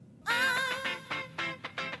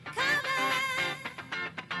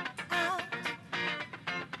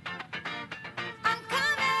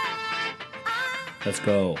Let's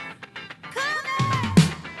go.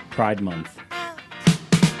 Pride Month.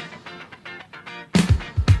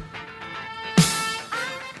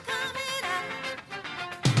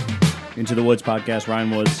 Into the Woods podcast.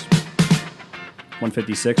 Ryan Woods.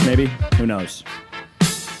 156 maybe? Who knows?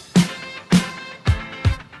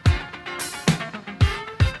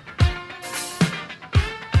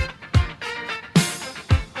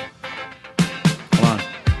 Hold on.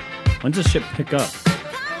 When's this shit pick up?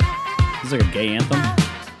 Is this like a gay anthem?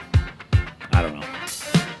 I don't know.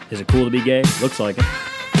 Is it cool to be gay? Looks like it.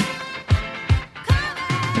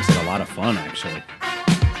 Looks like a lot of fun, actually.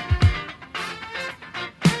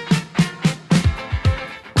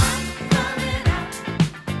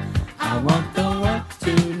 I want the world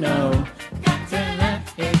to know. Got to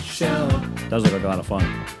let it show. Does look like a lot of fun.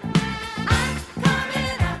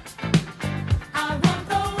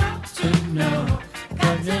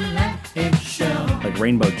 Like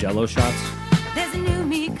rainbow jello shots. There's a new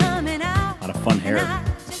me coming out. A lot of fun hair.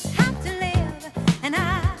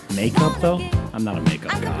 Makeup though? I'm not a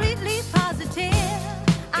makeup guy.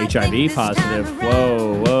 HIV positive.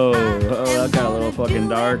 Whoa. That got a little fucking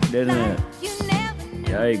dark, didn't it?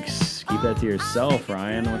 Yikes. Keep that to yourself,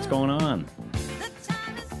 Ryan. What's going on?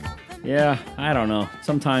 Yeah, I don't know.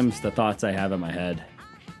 Sometimes the thoughts I have in my head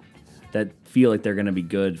that feel like they're going to be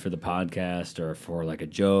good for the podcast or for like a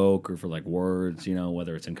joke or for like words, you know,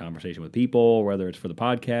 whether it's in conversation with people, or whether it's for the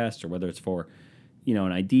podcast or whether it's for, you know,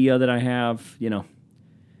 an idea that I have, you know,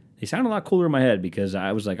 they sound a lot cooler in my head because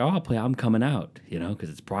I was like, oh, I'll play I'm Coming Out, you know, because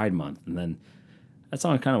it's Pride Month. And then that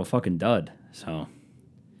sounded kind of a fucking dud. So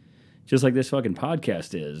just like this fucking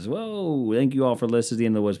podcast is. Whoa, thank you all for listening to the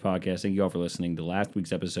End of the Woods podcast. Thank you all for listening to last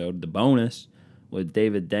week's episode, the bonus with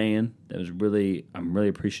David Dayan. I'm really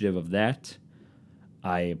appreciative of that.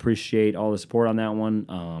 I appreciate all the support on that one.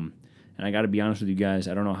 And I got to be honest with you guys,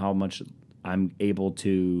 I don't know how much I'm able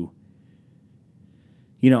to,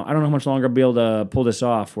 you know, I don't know how much longer I'll be able to pull this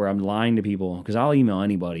off where I'm lying to people, because I'll email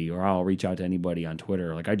anybody or I'll reach out to anybody on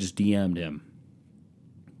Twitter. Like I just DM'd him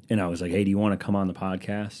and I was like, hey, do you want to come on the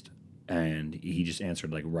podcast? And he just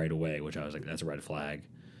answered like right away, which I was like, that's a red flag.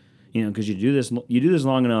 You know, because you do this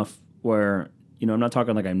long enough where, you know, I'm not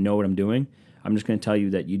talking like I know what I'm doing. I'm just going to tell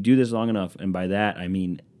you that you do this long enough, and by that I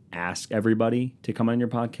mean ask everybody to come on your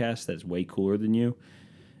podcast that's way cooler than you,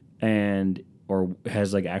 and or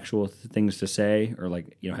has like actual things to say, or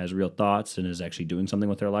like, you know, has real thoughts and is actually doing something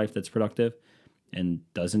with their life that's productive, and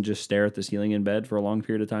doesn't just stare at the ceiling in bed for a long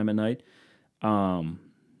period of time at night.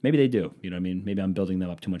 Maybe they do, you know what I mean? Maybe I'm building them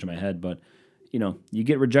up too much in my head, but you know, you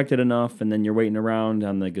get rejected enough and then you're waiting around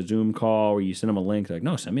on like a Zoom call or you send them a link. They're like,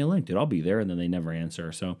 no, send me a link, dude. I'll be there. And then they never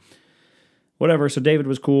answer. So whatever. So David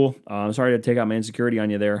was cool. I'm sorry to take out my insecurity on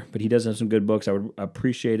you there, but he does have some good books. I would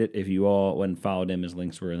appreciate it if you all went and followed him. His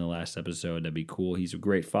links were in the last episode. That'd be cool. He's a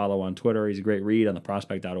great follow on Twitter. He's a great read on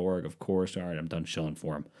theprospect.org, of course. All right, I'm done shilling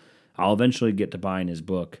for him. I'll eventually get to buying his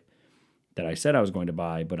book that I said I was going to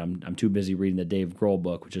buy, but I'm too busy reading the Dave Grohl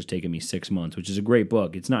book, which has taken me 6 months, which is a great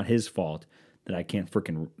book. It's not his fault that I can't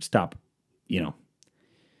freaking stop, you know,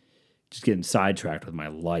 just getting sidetracked with my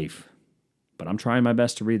life. But I'm trying my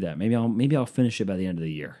best to read that. Maybe I'll finish it by the end of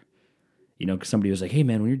the year. You know, because somebody was like, hey,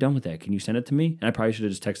 man, when you're done with that, can you send it to me? And I probably should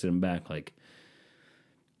have just texted him back like,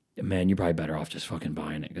 man, you're probably better off just fucking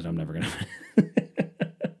buying it because I'm never going to.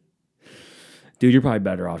 Dude, you're probably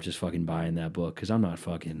better off just fucking buying that book because I'm not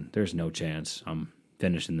fucking, there's no chance I'm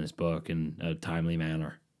finishing this book in a timely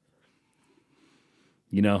manner.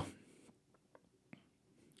 You know?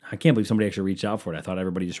 I can't believe somebody actually reached out for it. I thought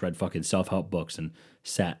everybody just read fucking self-help books and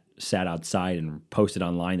sat outside and posted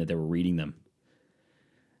online that they were reading them.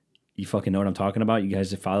 You fucking know what I'm talking about? You guys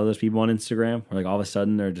that follow those people on Instagram? Where like all of a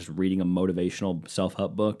sudden they're just reading a motivational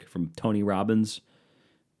self-help book from Tony Robbins.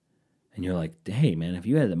 And you're like, hey, man, if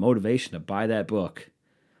you had the motivation to buy that book,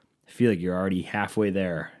 I feel like you're already halfway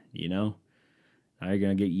there, you know? Now you're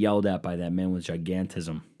going to get yelled at by that man with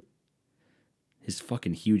gigantism. His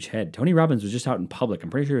fucking huge head. Tony Robbins was just out in public. I'm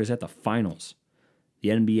pretty sure he was at the finals. The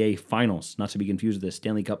NBA finals. Not to be confused with the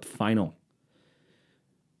Stanley Cup final.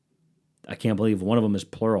 I can't believe one of them is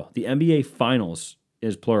plural. The NBA finals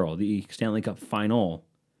is plural. The Stanley Cup final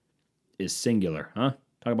is singular. Huh?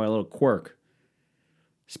 Talk about a little quirk.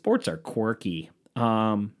 Sports are quirky.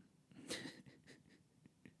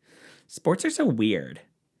 Sports are so weird.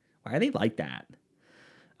 Why are they like that?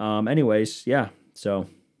 Anyways, yeah. So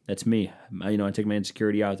that's me. You know, I take my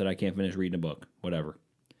insecurity out that I can't finish reading a book. Whatever.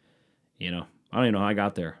 You know, I don't even know how I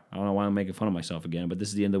got there. I don't know why I'm making fun of myself again. But this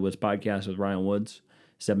is the End of the Woods podcast with Ryan Woods.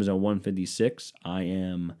 70156. I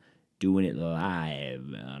am doing it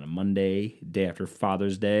live on a Monday, day after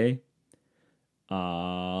Father's Day.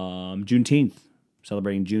 Juneteenth.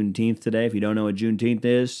 celebrating Juneteenth today. If you don't know what Juneteenth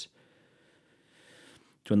is,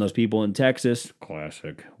 it's when those people in Texas,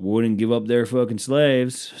 classic, wouldn't give up their fucking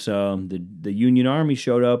slaves. So the Union Army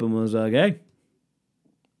showed up and was like,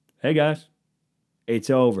 hey guys,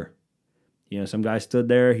 it's over. You know, some guy stood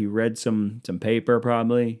there. He read some paper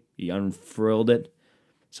probably. He unfurled it.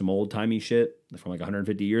 Some old-timey shit from like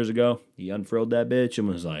 150 years ago. He unfurled that bitch and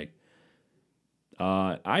was like,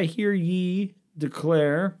 I hear ye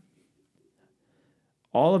declare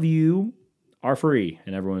all of you are free.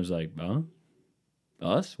 And everyone was like,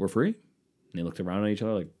 us? We're free? And they looked around at each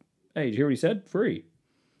other like, hey, did you hear what he said? Free.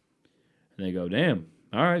 And they go, damn.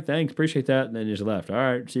 All right, thanks. Appreciate that. And then just left. All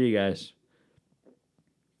right, see you guys.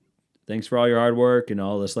 Thanks for all your hard work. And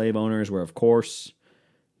all the slave owners were, of course,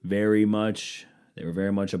 very much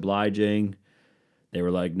obliging. They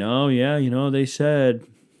were like, no, yeah, you know, they said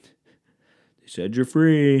you're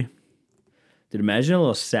free. Dude, imagine a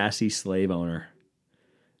little sassy slave owner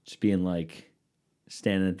just being like,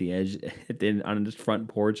 standing at the edge on his front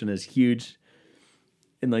porch in his huge,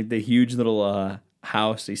 in like the huge little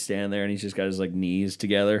house. He's standing there and he's just got his like knees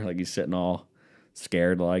together, like he's sitting all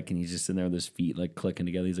scared like, and he's just sitting there with his feet like clicking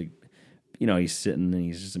together. He's like, you know, he's sitting and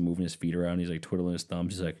he's just moving his feet around. He's like twiddling his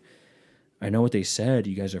thumbs. He's like, I know what they said.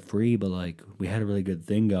 You guys are free, but like we had a really good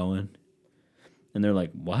thing going. And they're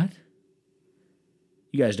like, what?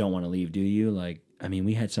 You guys don't want to leave, do you? Like, I mean,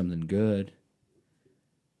 we had something good.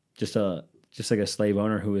 Just like a slave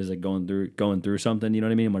owner who is like going through something, you know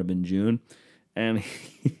what I mean? It might have been June and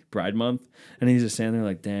Pride Month. And he's just standing there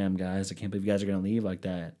like, damn, guys, I can't believe you guys are going to leave like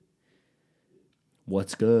that.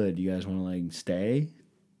 What's good? You guys want to like stay?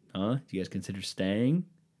 Huh? Do you guys consider staying?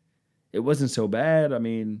 It wasn't so bad. I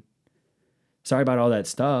mean, sorry about all that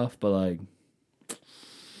stuff, but like,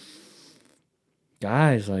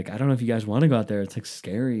 guys, like, I don't know if you guys want to go out there. It's like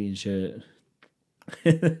scary and shit.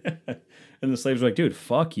 And the slaves were like, dude,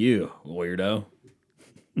 fuck you, weirdo.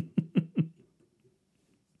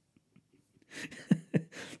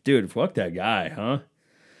 Dude, fuck that guy, huh?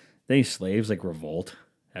 Then slaves like revolt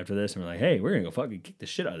after this and we're like, hey, we're gonna go fucking kick the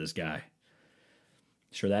shit out of this guy.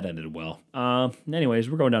 Sure, that ended well. Anyways,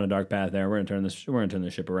 we're going down a dark path there. We're gonna turn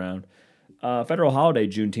this ship around. Federal holiday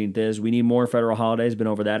Juneteenth is. We need more federal holidays. Been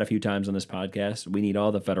over that a few times on this podcast. We need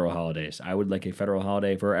all the federal holidays. I would like a federal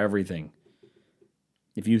holiday for everything.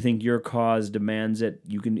 If you think your cause demands it,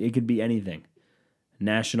 it could be anything.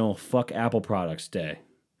 National Fuck Apple Products Day.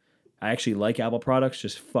 I actually like Apple products,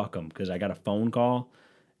 just fuck them, because I got a phone call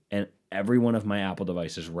and every one of my Apple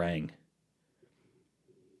devices rang.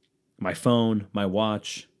 My phone, my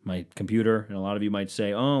watch, my computer, and a lot of you might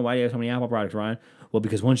say, oh, why do you have so many Apple products, Ryan? Well,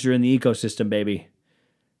 because once you're in the ecosystem, baby,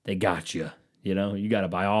 they got you. You know, you got to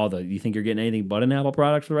buy you think you're getting anything but an Apple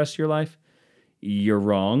product for the rest of your life? You're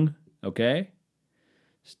wrong, okay?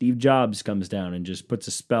 Steve Jobs comes down and just puts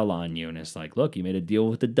a spell on you. And it's like, look, you made a deal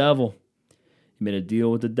with the devil. You made a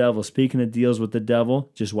deal with the devil. Speaking of deals with the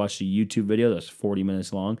devil, just watched a YouTube video that was 40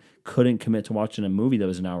 minutes long. Couldn't commit to watching a movie that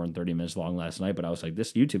was an hour and 30 minutes long last night. But I was like,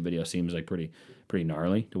 this YouTube video seems like pretty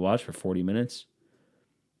gnarly to watch for 40 minutes.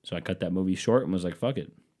 So I cut that movie short and was like, fuck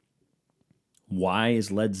it. Why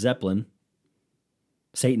is Led Zeppelin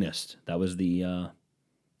Satanist? That was the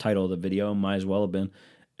title of the video. Might as well have been.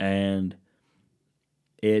 And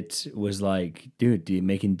it was like, dude,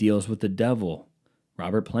 making deals with the devil.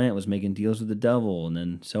 Robert Plant was making deals with the devil, and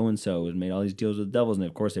then so-and-so was made all these deals with the devils. And,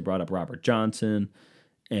 of course, they brought up Robert Johnson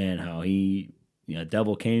and how he,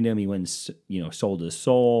 devil came to him. He went and, sold his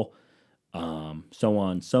soul, so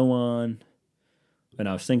on. And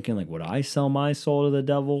I was thinking, like, would I sell my soul to the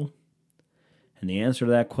devil? And the answer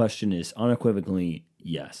to that question is unequivocally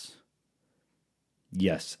yes.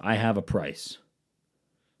 Yes, I have a price.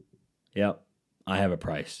 Yep. I have a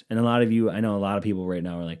price. And I know a lot of people right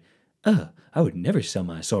now are like, I would never sell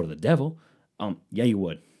my soul to the devil. Yeah, you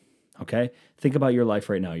would. Okay? Think about your life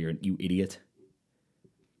right now, you idiot.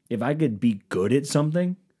 If I could be good at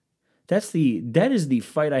something, that is the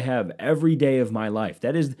fight I have every day of my life.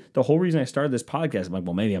 That is the whole reason I started this podcast. I'm like,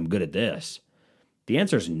 well, maybe I'm good at this. The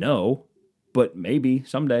answer is no, but maybe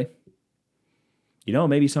someday.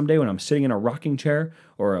 Maybe someday when I'm sitting in a rocking chair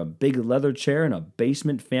or a big leather chair in a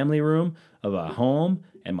basement family room of a home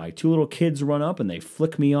and my two little kids run up and they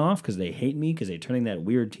flick me off because they hate me because they're turning that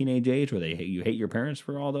weird teenage age where you hate your parents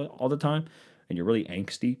for all the time and you're really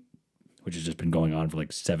angsty, which has just been going on for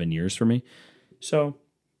like 7 years for me. So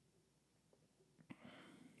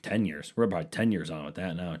 10 years. We're about 10 years on with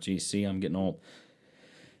that now. Geez, see, I'm getting old.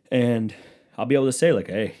 And I'll be able to say like,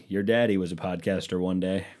 hey, your daddy was a podcaster one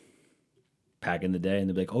day. Back in the day, and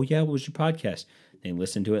they'll be like, oh yeah, what was your podcast? They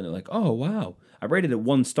listen to it and they're like, oh wow, I rated it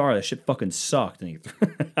 1 star. That shit fucking sucked. And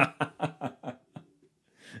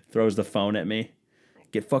throws the phone at me.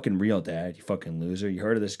 Get fucking real, Dad, you fucking loser. You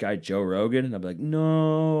heard of this guy, Joe Rogan? And I'll be like,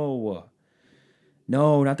 no.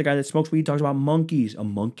 No, not the guy that smokes weed, talks about monkeys. A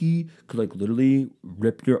monkey could like literally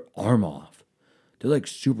rip your arm off. They're like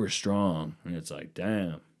super strong. And it's like,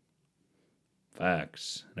 damn.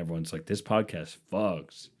 Facts. And everyone's like, this podcast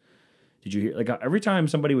fucks. Did you hear? Like every time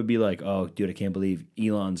somebody would be like, oh, dude, I can't believe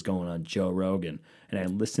Elon's going on Joe Rogan. And I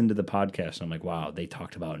listened to the podcast and I'm like, wow, they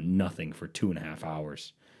talked about nothing for 2.5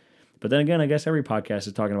 hours. But then again, I guess every podcast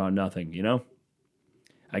is talking about nothing, you know?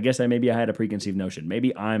 I guess maybe I had a preconceived notion.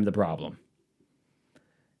 Maybe I'm the problem.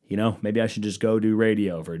 You know, maybe I should just go do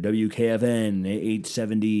radio for WKFN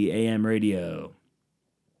 870 AM radio.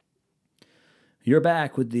 You're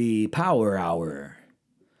back with the Power Hour.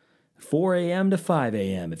 4 a.m. to 5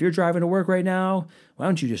 a.m. If you're driving to work right now, why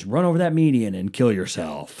don't you just run over that median and kill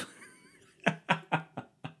yourself?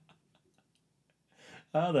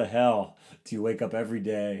 How the hell do you wake up every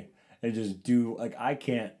day and just do, like, I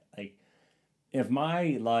can't, like, if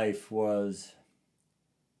my life was,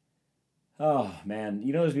 oh, man,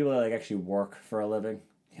 you know those people that, like, actually work for a living?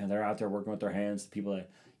 You know, they're out there working with their hands, the people that,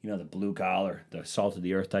 you know, the blue collar, the salt of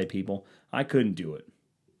the earth type people. I couldn't do it.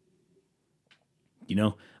 You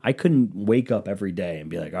know, I couldn't wake up every day and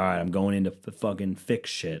be like, all right, I'm going in to fucking fix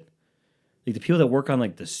shit. Like the people that work on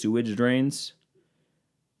like the sewage drains,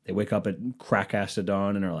 they wake up at crack-ass of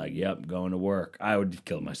dawn and are like, yep, going to work. I would have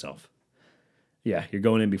killed myself. Yeah, you're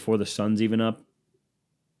going in before the sun's even up.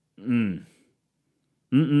 I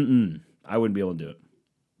wouldn't be able to do it.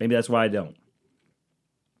 Maybe that's why I don't.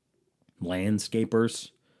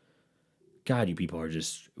 Landscapers. God, you people are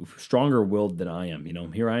just stronger willed than I am. You know,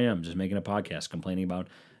 here I am just making a podcast complaining about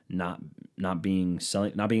not being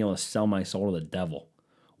able to sell my soul to the devil.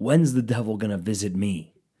 When's the devil gonna visit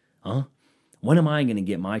me? Huh? When am I gonna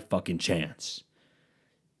get my fucking chance?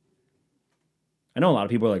 I know a lot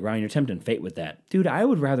of people are like, Ryan, you're tempting fate with that. Dude, I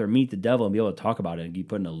would rather meet the devil and be able to talk about it and be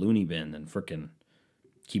put in a loony bin than frickin'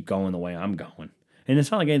 keep going the way I'm going. And it's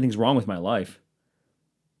not like anything's wrong with my life.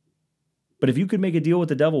 But if you could make a deal with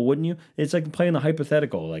the devil, wouldn't you? It's like playing the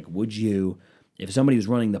hypothetical. Like, would you, if somebody was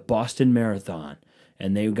running the Boston Marathon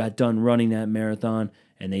and they got done running that marathon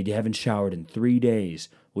and they haven't showered in 3 days,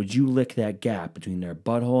 would you lick that gap between their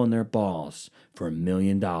butthole and their balls for $1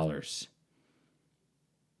 million?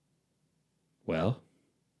 Well,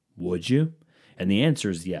 would you? And the answer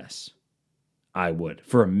is yes. I would.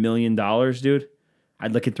 For $1 million, dude,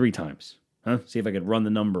 I'd lick it 3 times. Huh? See if I could run the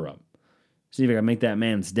number up. See if I could make that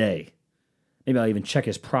man's day. Maybe I'll even check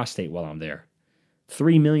his prostate while I'm there.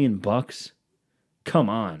 $3 million? Come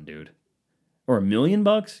on, dude. Or $1 million?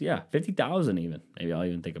 Yeah, 50,000 even. Maybe I'll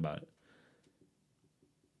even think about it.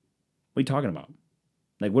 What are you talking about?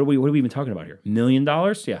 Like, what are we even talking about here? $1 million?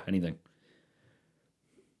 Yeah, anything.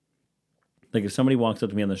 Like, if somebody walks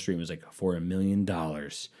up to me on the street and is like, for $1 million,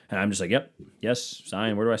 and I'm just like, yep, yes,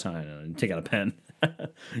 sign. Where do I sign? And take out a pen.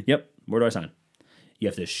 Yep, where do I sign? You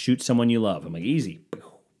have to shoot someone you love. I'm like, easy.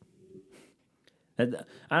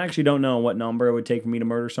 I actually don't know what number it would take for me to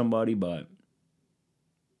murder somebody, but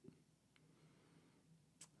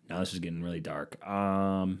now this is getting really dark.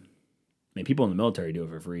 I mean, people in the military do it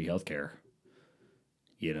for free healthcare,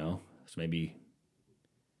 you know? So maybe,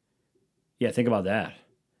 yeah, think about that.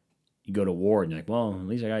 You go to war and you're like, well, at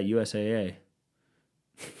least I got USAA.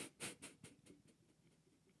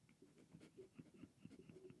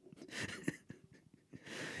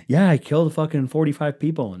 Yeah, I killed fucking 45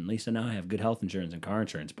 people, and at least now I have good health insurance and car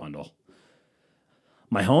insurance bundle.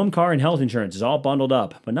 My home, car, and health insurance is all bundled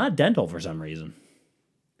up, but not dental for some reason.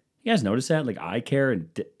 You guys notice that? Like eye care, and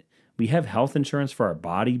we have health insurance for our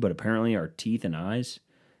body, but apparently our teeth and eyes.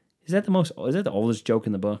 Is that the oldest joke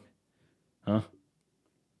in the book? Huh?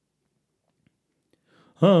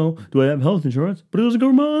 Oh, do I have health insurance? But it doesn't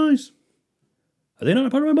cover my eyes. Are they not a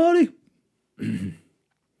part of my body?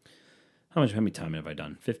 How many time have I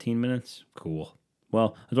done? 15 minutes? Cool.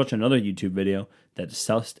 Well, I was watching another YouTube video that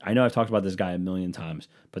I know I've talked about this guy a million times,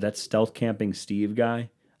 but that Stealth Camping Steve guy,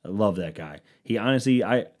 I love that guy. He honestly,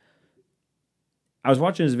 I was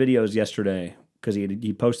watching his videos yesterday because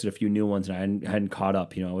he posted a few new ones and I hadn't caught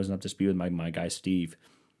up. You know, I wasn't up to speed with my guy Steve.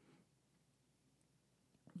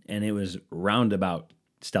 And it was Roundabout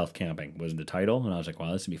Stealth Camping was the title. And I was like,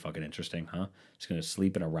 wow, this would be fucking interesting, huh? Just going to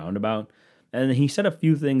sleep in a roundabout. And he said a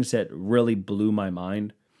few things that really blew my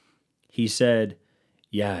mind. He said,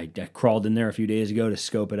 yeah, I crawled in there a few days ago to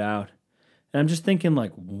scope it out. And I'm just thinking,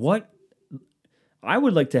 like, what? I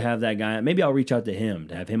would like to have that guy. Maybe I'll reach out to him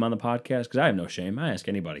to have him on the podcast because I have no shame. I ask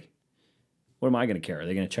anybody. What am I going to care? Are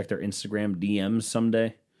they going to check their Instagram DMs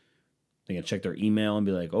someday? They're going to check their email and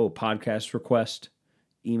be like, oh, podcast request.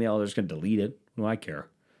 Email, they're just going to delete it. What do I care?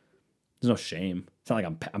 There's no shame. It's not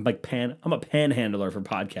like I'm a panhandler for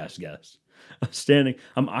podcast guests.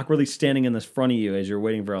 I'm awkwardly standing in this front of you as you're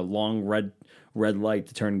waiting for a long red light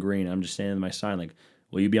to turn green. I'm just standing in my sign like,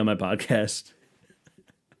 will you be on my podcast?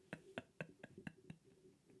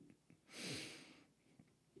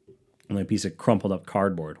 And like a piece of crumpled up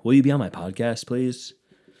cardboard. Will you be on my podcast, please?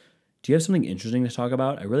 Do you have something interesting to talk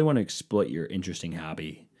about? I really want to exploit your interesting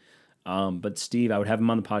hobby. But Steve, I would have him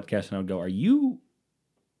on the podcast and I would go,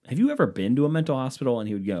 have you ever been to a mental hospital? And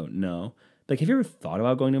he would go, no. Like, have you ever thought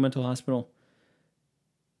about going to a mental hospital?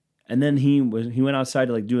 And then he went outside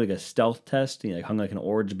to like do like a stealth test. And he like hung like an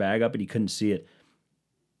orange bag up and he couldn't see it.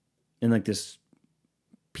 And like this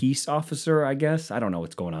peace officer, I guess, I don't know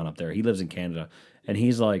what's going on up there. He lives in Canada. And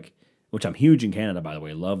he's like, which I'm huge in Canada, by the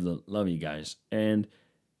way. Love you guys. And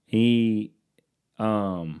he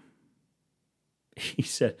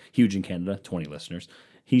said, huge in Canada, 20 listeners.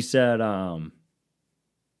 He said,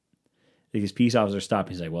 his peace officer stopped.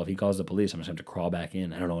 He's like, well, if he calls the police, I'm just going to have to crawl back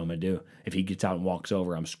in. I don't know what I'm going to do. If he gets out and walks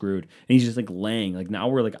over, I'm screwed. And he's just like laying. Like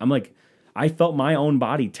now I felt my own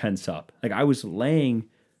body tense up. Like I was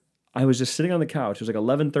just sitting on the couch. It was like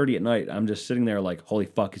 11:30 at night. I'm just sitting there like, holy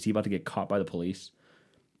fuck, is he about to get caught by the police?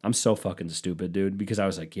 I'm so fucking stupid, dude. Because I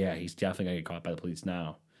was like, yeah, he's definitely going to get caught by the police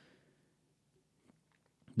now.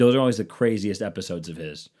 Those are always the craziest episodes of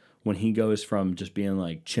his. When he goes from just being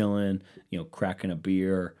like chilling, cracking a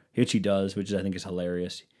beer, which he does, which I think is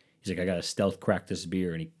hilarious. He's like, I got to stealth crack this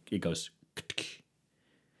beer. And it goes, could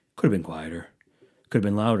have been quieter. Could have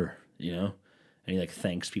been louder, And he like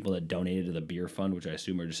thanks people that donated to the beer fund, which I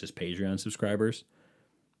assume are just his Patreon subscribers.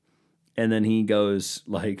 And then he goes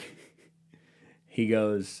he's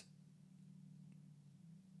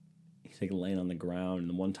like laying on the ground. And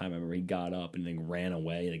the one time I remember he got up and then ran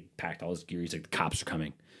away, like packed all his gear. He's like, the cops are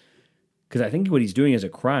coming. Because I think what he's doing is a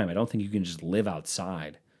crime. I don't think you can just live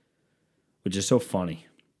outside, which is so funny.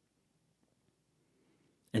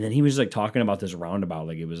 And then he was like talking about this roundabout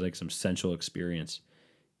like it was like some sensual experience.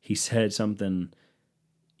 He said something,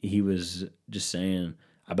 he was just saying,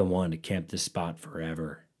 I've been wanting to camp this spot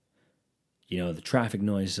forever. The traffic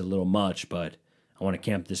noise is a little much, but I want to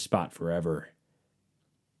camp this spot forever.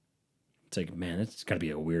 It's like, man, it's got to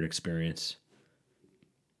be a weird experience.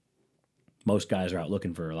 Most guys are out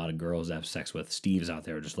looking for a lot of girls to have sex with. Steve's out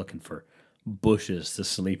there just looking for bushes to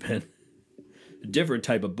sleep in. A different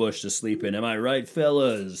type of bush to sleep in. Am I right,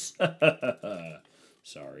 fellas?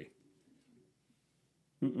 Sorry.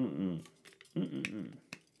 Done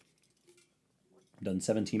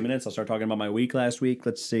 17 minutes. I'll start talking about my week last week.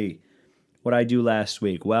 Let's see. What I do last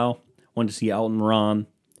week. Well, went to see Elton Ron.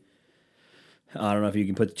 I don't know if you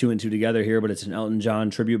can put the two and two together here, but it's an Elton John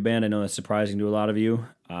tribute band. I know that's surprising to a lot of you.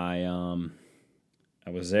 I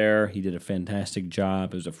was there. He did a fantastic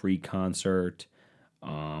job. It was a free concert.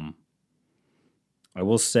 I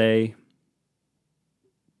will say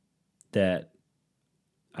that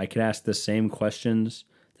I could ask the same questions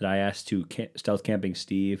that I asked to Stealth Camping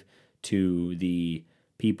Steve to the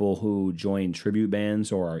people who join tribute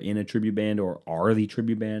bands or are in a tribute band or are the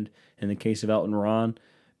tribute band in the case of Elton Ron,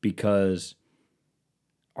 because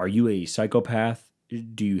are you a psychopath?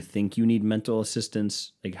 Do you think you need mental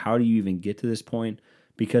assistance? Like, how do you even get to this point?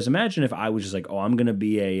 Because imagine if I was just like, oh, I'm gonna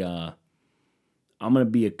be a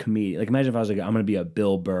comedian. Like, imagine if I was like, I'm gonna be a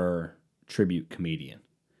Bill Burr tribute comedian,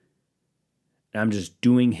 and I'm just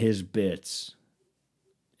doing his bits,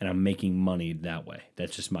 and I'm making money that way.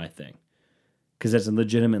 That's just my thing, because that's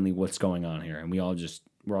legitimately what's going on here. And we're all just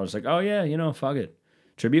like, oh yeah, fuck it,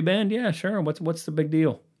 tribute band, yeah, sure. What's the big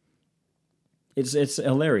deal? It's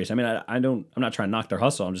hilarious. I mean, I'm not trying to knock their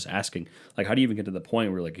hustle. I'm just asking, like, how do you even get to the point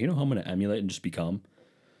where like, how I'm going to emulate and just become?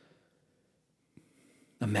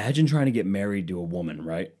 Imagine trying to get married to a woman,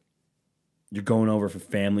 right? You're going over for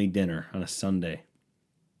family dinner on a Sunday.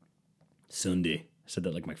 I said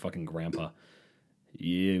that like my fucking grandpa.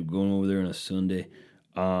 Yeah, going over there on a Sunday.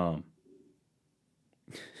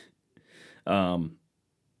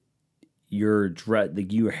 Your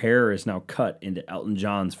hair is now cut into Elton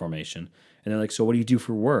John's formation. And they're like, so what do you do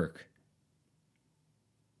for work?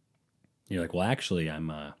 And you're like, well, actually,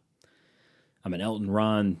 I'm Elton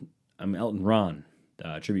Ron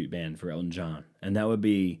tribute band for Elton John. And that would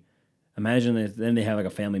be, imagine that then they have like a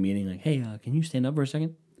family meeting, like, hey, can you stand up for a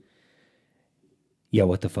second? Yeah,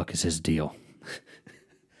 what the fuck is his deal?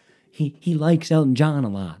 He likes Elton John a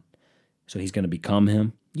lot. So he's going to become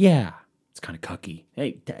him? Yeah. It's kind of cucky.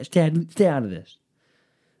 Hey, Dad, stay out of this.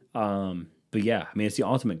 But yeah, I mean, it's the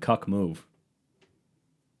ultimate cuck move.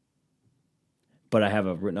 But I have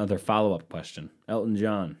another follow-up question. Elton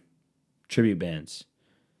John, tribute bands,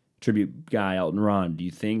 tribute guy Elton Ron, do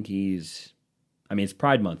you think he's I mean, it's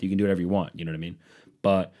Pride Month. You can do whatever you want. You know what I mean?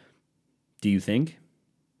 But do you think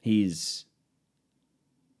he's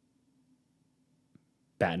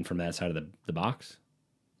batting from that side of the box?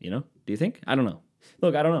 You know? Do you think? I don't know.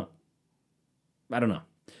 Look, I don't know.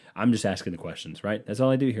 I'm just asking the questions, right? That's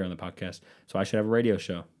all I do here on the podcast. So I should have a radio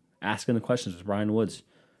show. Asking the questions with Ryan Woods,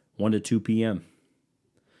 1 to 2 p.m.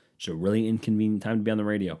 It's a really inconvenient time to be on the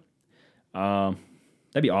radio. That'd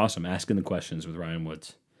be awesome, asking the questions with Ryan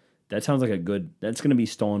Woods. That sounds like that's going to be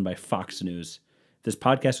stolen by Fox News. If this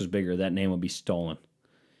podcast was bigger, that name would be stolen.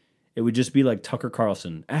 It would just be like Tucker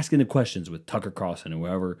Carlson, asking the questions with Tucker Carlson, or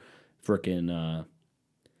whoever frickin'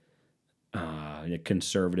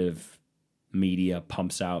 conservative media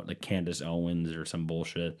pumps out, like Candace Owens or some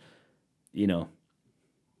bullshit. You know,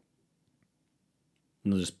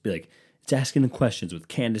 and they'll just be like, it's asking the questions with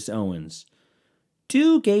Candace Owens.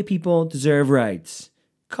 Do gay people deserve rights?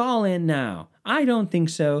 Call in now. I don't think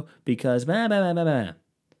so because blah, blah, blah, blah, blah.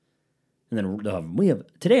 And then we have,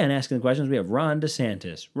 today on Asking the Questions, we have Ron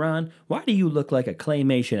DeSantis. Ron, why do you look like a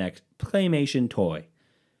claymation toy?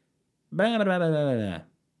 Blah, blah, blah, blah, blah, blah.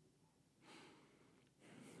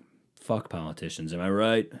 Fuck politicians, am I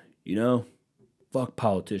right? You know? Fuck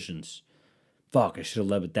politicians. Fuck, I should have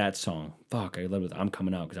led with that song. Fuck, I led with I'm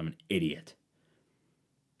Coming Out because I'm an idiot.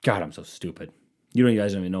 God, I'm so stupid. You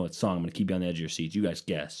guys don't even know what song. I'm going to keep you on the edge of your seats. You guys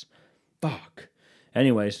guess. Fuck.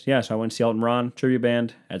 Anyways, yeah, so I went to see Elton Ron, tribute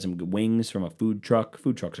band. Had some wings from a food truck.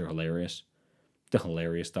 Food trucks are hilarious. The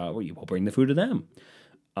hilarious thought, well, you will bring the food to them.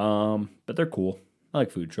 But they're cool. I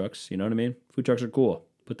like food trucks, you know what I mean? Food trucks are cool.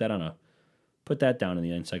 Put that down in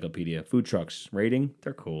the encyclopedia. Food trucks, rating,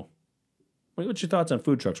 they're cool. What's your thoughts on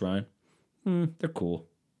food trucks, Ryan? They're cool.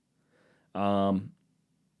 They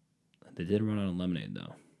did run out of lemonade,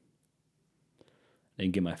 though. I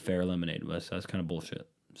didn't get my fair lemonade, but that's kind of bullshit.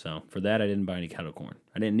 So for that, I didn't buy any kettle corn.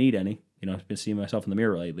 I didn't need any. You know, I've been seeing myself in the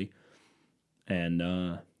mirror lately.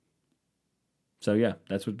 And so, yeah,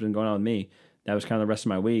 that's what's been going on with me. That was kind of the rest of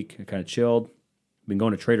my week. I kind of chilled. Been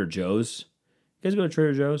going to Trader Joe's. You guys go to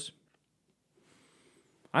Trader Joe's?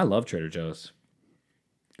 I love Trader Joe's.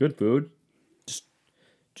 Good food.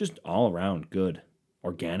 Just all around good.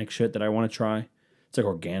 Organic shit that I want to try. It's like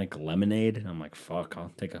organic lemonade. And I'm like, fuck, I'll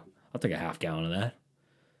take a half gallon of that.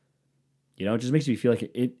 You know, it just makes me feel like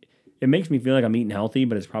it makes me feel like I'm eating healthy,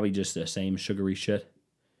 but it's probably just the same sugary shit.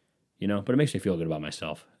 You know, but it makes me feel good about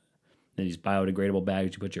myself. And these biodegradable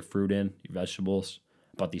bags you put your fruit in, your vegetables.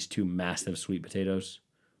 I bought these 2 massive sweet potatoes.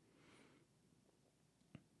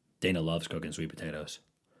 Dana loves cooking sweet potatoes.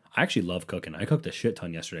 I actually love cooking. I cooked a shit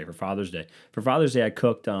ton yesterday for Father's Day. For Father's Day, I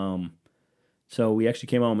cooked, so we actually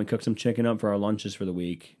came home and cooked some chicken up for our lunches for the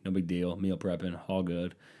week. No big deal. Meal prepping, all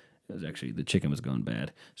good. It was actually, the chicken was going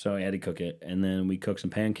bad. So I had to cook it. And then we cooked some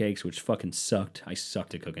pancakes, which fucking sucked. I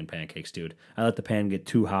sucked at cooking pancakes, dude. I let the pan get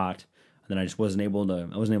too hot. And then I just wasn't able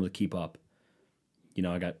to keep up. You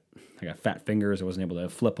know, I got fat fingers. I wasn't able to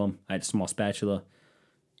flip them. I had a small spatula.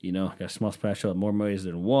 You know, I got a small spatula, more ways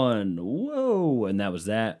than one. Whoa! And that was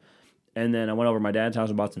that. And then I went over to my dad's house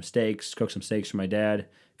and bought some steaks, cooked some steaks for my dad.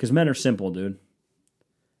 Because men are simple, dude.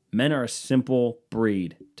 Men are a simple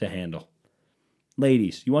breed to handle.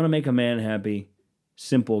 Ladies, you want to make a man happy?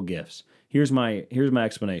 Simple gifts. Here's my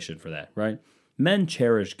explanation for that, right? Men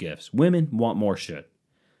cherish gifts. Women want more shit.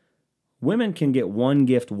 Women can get one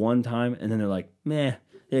gift one time, and then they're like, meh.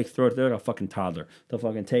 They throw it. They're like a fucking toddler. They'll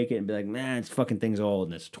fucking take it and be like, man, it's fucking thing's old,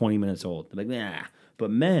 and it's 20 minutes old. They're like, nah.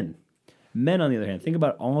 But men on the other hand, think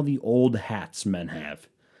about all the old hats men have.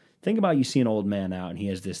 Think about you see an old man out, and he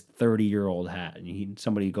has this 30-year-old hat, and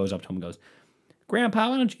somebody goes up to him and goes, Grandpa,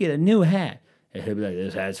 why don't you get a new hat? And he'll be like,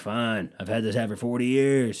 this hat's fine. I've had this hat for 40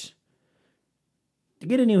 years. To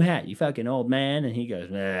get a new hat, you fucking old man. And he goes,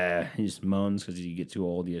 nah. He just moans because you get too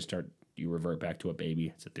old. You revert back to a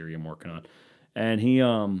baby. It's a theory I'm working on. And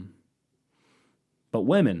but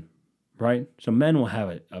women, right? So men will have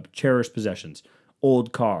a cherished possessions.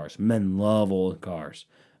 Old cars. Men love old cars.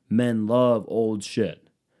 Men love old shit.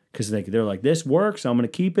 Because they're like, this works. I'm going to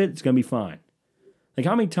keep it. It's going to be fine. Like,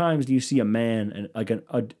 how many times do you see a man, like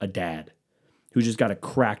a dad, who's just got a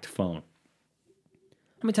cracked phone?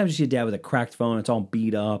 How many times do you see a dad with a cracked phone? It's all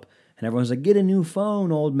beat up. And everyone's like, get a new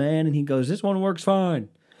phone, old man. And he goes, this one works fine.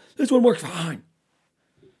 This one works fine.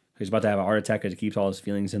 He's about to have a heart attack because he keeps all his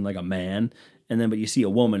feelings in like a man. And then, but you see a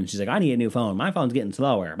woman, and she's like, I need a new phone. My phone's getting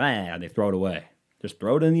slower. Blah, they throw it away. Just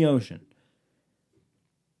throw it in the ocean.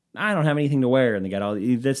 I don't have anything to wear. And they got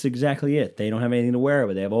that's exactly it. They don't have anything to wear,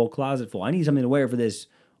 but they have a whole closet full. I need something to wear for this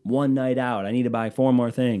one night out. I need to buy 4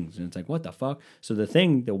 more things. And it's like, what the fuck? So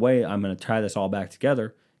the way I'm going to tie this all back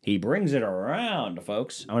together He brings it around,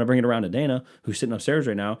 folks. I'm going to bring it around to Dana, who's sitting upstairs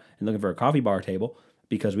right now and looking for a coffee bar table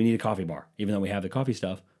because we need a coffee bar, even though we have the coffee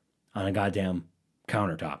stuff on a goddamn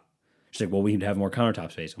countertop. She's like, well, we need to have more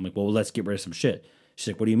countertop space. I'm like, well, let's get rid of some shit. She's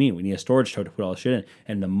like, what do you mean? We need a storage tote to put all the shit in.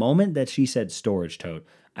 And the moment that she said storage tote,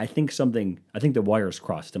 I think the wires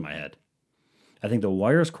crossed in my head. I think the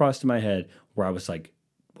wires crossed in my head where I was like,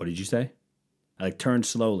 what did you say? I like turned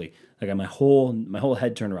slowly. Like my whole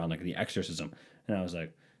head turned around like the exorcism. And I was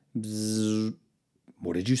like, bzzz,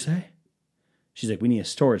 what did you say? She's like, we need a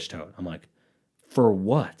storage tote. I'm like, for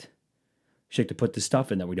what? She's like, to put the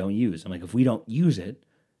stuff in that we don't use. I'm like, if we don't use it,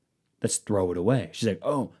 let's throw it away. She's like,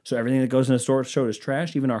 oh, so everything that goes in a storage tote is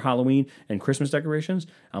trash, even our Halloween and Christmas decorations?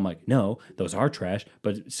 I'm like, no, those are trash,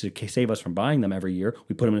 but to save us from buying them every year,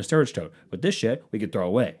 we put them in a storage tote. But this shit, we could throw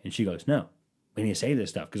away. And she goes, no, we need to save this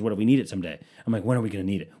stuff, because what if we need it someday? I'm like, when are we going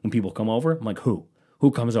to need it? When people come over? I'm like, who?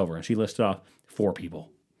 Who comes over? And she listed off 4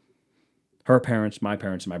 people. Her parents, my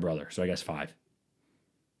parents, and my brother. So I guess 5.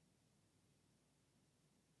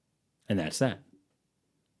 And that's that.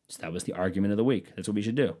 So that was the argument of the week. That's what we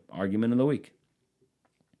should do. Argument of the week.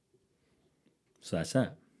 So that's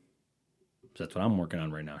that. So that's what I'm working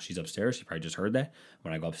on right now. She's upstairs. She probably just heard that.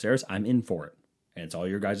 When I go upstairs, I'm in for it. And it's all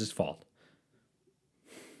your guys' fault.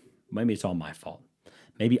 Maybe it's all my fault.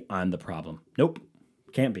 Maybe I'm the problem. Nope.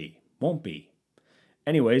 Can't be. Won't be.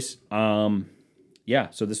 Anyways, yeah,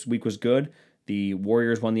 so this week was good. The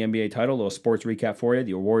Warriors won the NBA title. A little sports recap for you.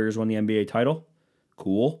 The Warriors won the NBA title.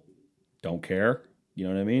 Cool. Don't care. You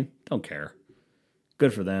know what I mean? Don't care.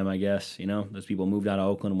 Good for them, I guess. You know, those people moved out of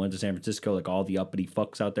Oakland and went to San Francisco like all the uppity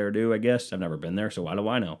fucks out there do, I guess. I've never been there, so why do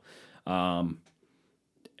I know?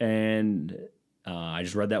 I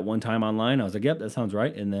just read that one time online. I was like, yep, that sounds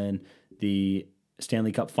right. And then the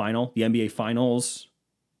Stanley Cup final, the NBA finals,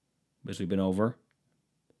 basically been over,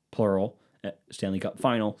 plural, Stanley Cup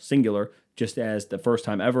final, singular, just as the first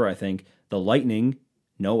time ever, I think, the Lightning,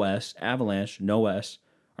 no S, Avalanche, no S,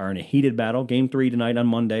 are in a heated battle. Game 3 tonight on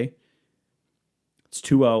Monday. It's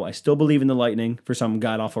 2-0. I still believe in the Lightning for some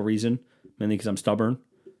god-awful reason, mainly because I'm stubborn.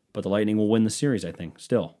 But the Lightning will win the series, I think,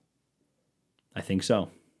 still. I think so.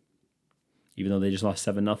 Even though they just lost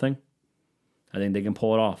 7-0, I think they can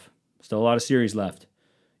pull it off. Still a lot of series left.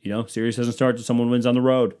 You know, series doesn't start until someone wins on the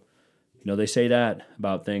road. You know, they say that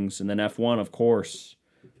about things. And then F1, of course,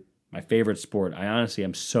 my favorite sport. I honestly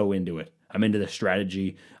am so into it. I'm into the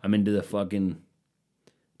strategy. I'm into the fucking...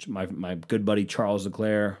 My good buddy Charles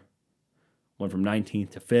Leclerc went from 19th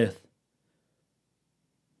to 5th.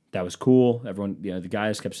 That was cool. Everyone, you know, the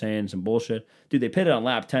guys kept saying some bullshit. Dude, they pitted on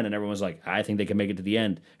lap 10 and everyone was like, I think they can make it to the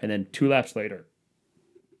end. And then 2 laps later,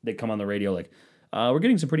 they come on the radio like, we're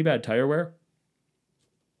getting some pretty bad tire wear.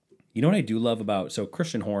 You know what I do love about, so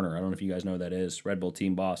Christian Horner, I don't know if you guys know who that is, Red Bull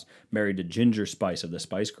team boss, married to Ginger Spice of the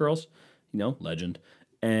Spice Girls, you know, legend.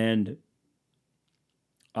 And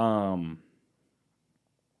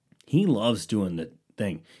he loves doing the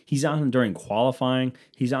thing. He's on during qualifying.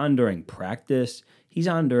 He's on during practice. He's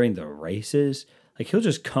on during the races. Like, he'll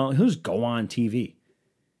just go on TV.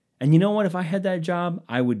 And you know what? If I had that job,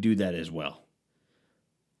 I would do that as well.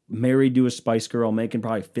 Married to a Spice Girl, making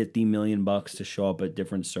probably $50 million to show up at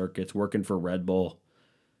different circuits, working for Red Bull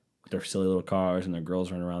with their silly little cars and their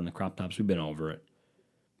girls running around in the crop tops. We've been over it.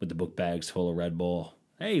 With the book bags full of Red Bull.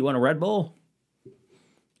 Hey, you want a Red Bull?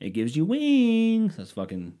 It gives you wings. That's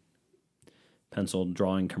fucking pencil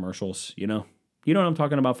drawing commercials, you know? You know what I'm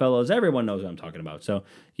talking about, fellas. Everyone knows what I'm talking about. So,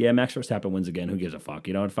 yeah, Max Verstappen wins again. Who gives a fuck?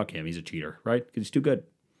 You know, and fuck him. He's a cheater, right? Because he's too good.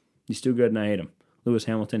 He's too good, and I hate him. Lewis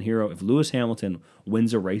Hamilton, hero. If Lewis Hamilton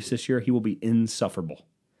wins a race this year, he will be insufferable.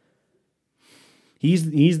 He's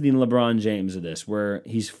the LeBron James of this, where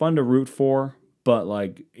he's fun to root for, but,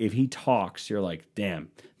 like, if he talks, you're like, damn.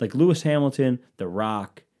 Like, Lewis Hamilton, The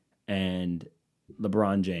Rock, and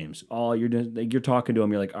LeBron James. You're talking to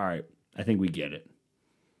him, you're like, all right, I think we get it.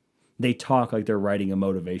 They talk like they're writing a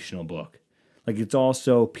motivational book. Like, it's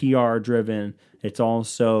also PR driven. It's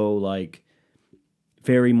also like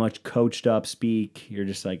very much coached up speak. You're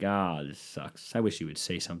just like, this sucks. I wish you would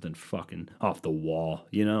say something fucking off the wall,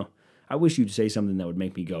 you know? I wish you'd say something that would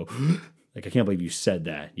make me go, like, I can't believe you said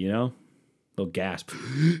that, you know? Little gasp.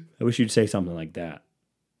 I wish you'd say something like that.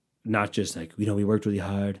 Not just like, you know, we worked really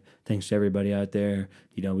hard. Thanks to everybody out there.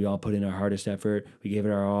 You know, we all put in our hardest effort. We gave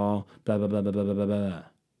it our all. Blah, blah, blah, blah, blah, blah, blah.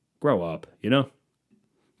 Grow up, you know?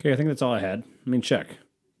 Okay, I think that's all I had. I mean, check.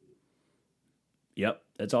 Yep,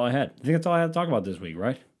 that's all I had. I think that's all I had to talk about this week,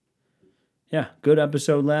 right? Yeah, good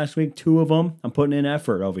episode last week. 2 of them. I'm putting in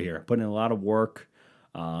effort over here. Putting in a lot of work.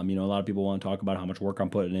 You know, a lot of people want to talk about how much work I'm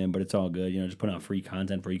putting in, but it's all good. You know, just putting out free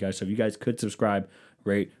content for you guys. So if you guys could subscribe,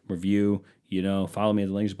 rate, review, you know, follow me at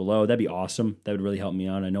the links below, that'd be awesome. That would really help me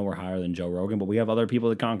out. I know we're higher than Joe Rogan, but we have other people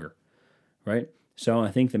to conquer, right? So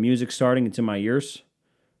I think the music's starting. It's in my ears.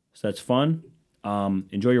 So that's fun.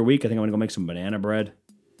 Enjoy your week. I think I'm going to go make some banana bread,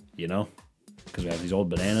 you know, because we have these old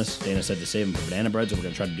bananas. Dana said to save them for banana bread, so we're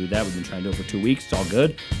going to try to do that. We've been trying to do it for 2 weeks. It's all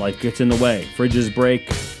good. Life gets in the way. Fridges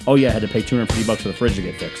break. Oh, yeah, I had to pay $250 for the fridge to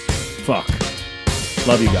get fixed. Fuck.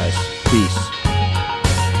 Love you guys. Peace.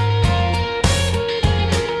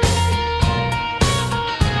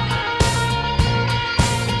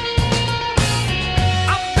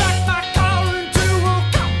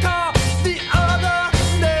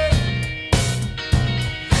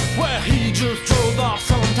 Just drove off,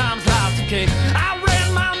 sometimes life's okay. I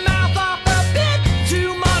ran my mouth off a bit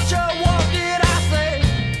too much, or what did I say?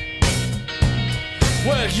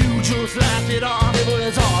 Well, you just laughed it off.